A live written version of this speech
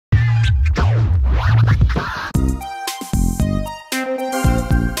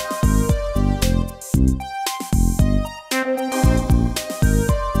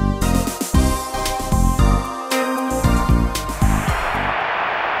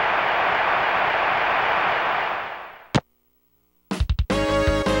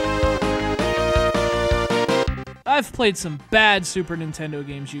I've played some bad Super Nintendo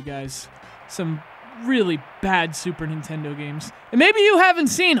games, you guys. Some really bad Super Nintendo games. And maybe you haven't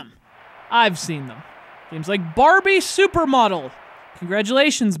seen them. I've seen them. Games like Barbie Supermodel.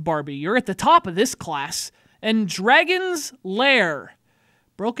 Congratulations, Barbie. You're at the top of this class. And Dragon's Lair.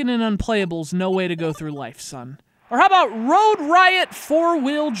 Broken and unplayable's no way to go through life, son. Or how about Road Riot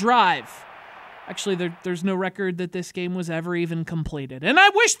 4-Wheel Drive? Actually, there's no record that this game was ever even completed. And I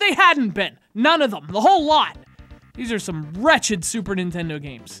wish they hadn't been. None of them. The whole lot. These are some wretched Super Nintendo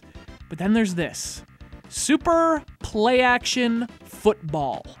games. But then there's this. Super Play Action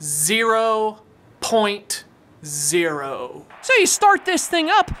Football. 0.0. So you start this thing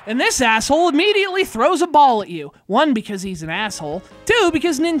up, and this asshole immediately throws a ball at you. 1, because he's an asshole. 2,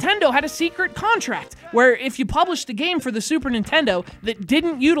 because Nintendo had a secret contract, where if you published a game for the Super Nintendo that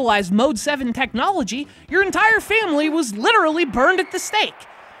didn't utilize Mode 7 technology, your entire family was literally burned at the stake.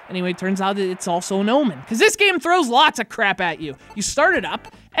 Anyway, it turns out that it's also an omen, because this game throws lots of crap at you. You start it up,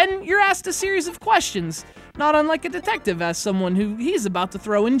 and you're asked a series of questions, not unlike a detective asks someone who he's about to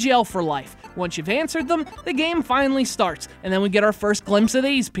throw in jail for life. Once you've answered them, the game finally starts, and then we get our first glimpse of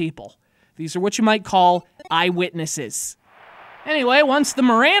these people. These are what you might call eyewitnesses. Anyway, once the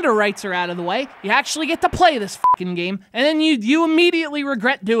Miranda rights are out of the way, you actually get to play this fucking game, and then you immediately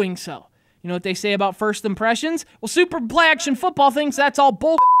regret doing so. You know what they say about first impressions? Well, Super Play Action Football thinks that's all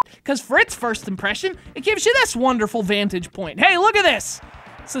bull***, because for its first impression, it gives you this wonderful vantage point. Hey, look at this!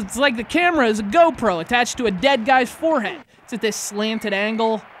 So it's like the camera is a GoPro attached to a dead guy's forehead. It's at this slanted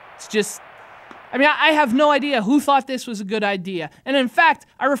angle. It's just... I mean, I have no idea who thought this was a good idea. And in fact,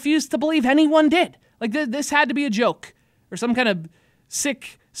 I refuse to believe anyone did. Like, this had to be a joke. Or some kind of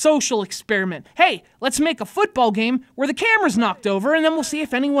sick social experiment. Hey, let's make a football game where the camera's knocked over and then we'll see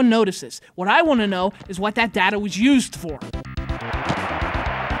if anyone notices. What I want to know is what that data was used for.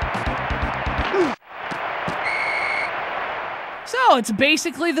 So, it's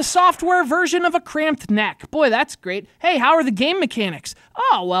basically the software version of a cramped neck. Boy, that's great. Hey, how are the game mechanics?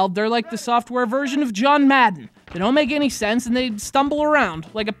 Oh, well, they're like the software version of John Madden. They don't make any sense and they stumble around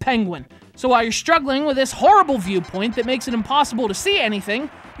like a penguin. So while you're struggling with this horrible viewpoint that makes it impossible to see anything,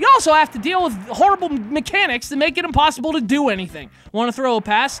 you also have to deal with horrible mechanics that make it impossible to do anything. Want to throw a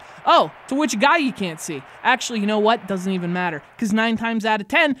pass? Oh, to which guy you can't see. Actually, you know what? Doesn't even matter. Because 9 times out of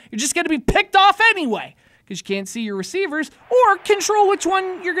 10, you're just going to be picked off anyway. Because you can't see your receivers or control which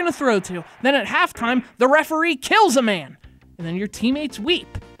one you're going to throw to. Then at halftime, the referee kills a man. And then your teammates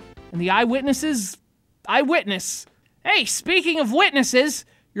weep. And the eyewitnesses eyewitness. Hey, speaking of witnesses,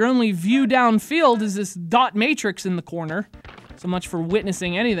 your only view downfield is this dot matrix in the corner. So much for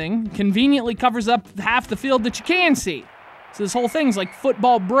witnessing anything. Conveniently covers up half the field that you can see. So this whole thing's like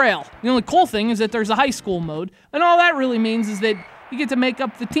football braille. The only cool thing is that there's a high school mode. And all that really means is that you get to make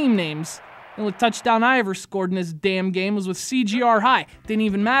up the team names. The only touchdown I ever scored in this damn game was with CGR High. Didn't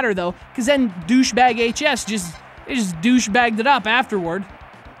even matter though, because then douchebag HS just douchebagged it up afterward.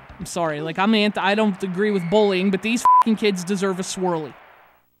 I'm sorry, like I don't agree with bullying, but these fucking kids deserve a swirly.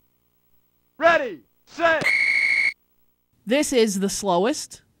 Ready, set. This is the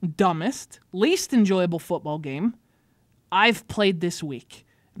slowest, dumbest, least enjoyable football game I've played this week.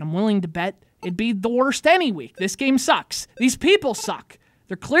 And I'm willing to bet it'd be the worst any week. This game sucks. These people suck.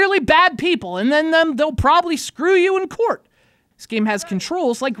 They're clearly bad people, and then they'll probably screw you in court. This game has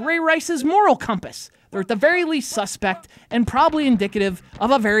controls like Ray Rice's moral compass. They're at the very least suspect and probably indicative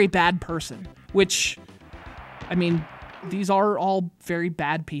of a very bad person. Which, I mean, these are all very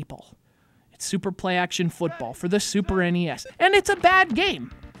bad people. It's Super Play Action Football for the Super NES, and it's a bad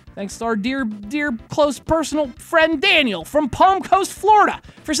game. Thanks to our dear, close personal friend Daniel from Palm Coast, Florida,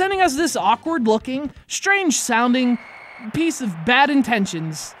 for sending us this awkward-looking, strange-sounding piece of bad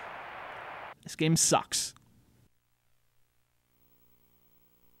intentions. This game sucks.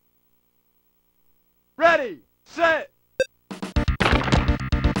 Ready, set.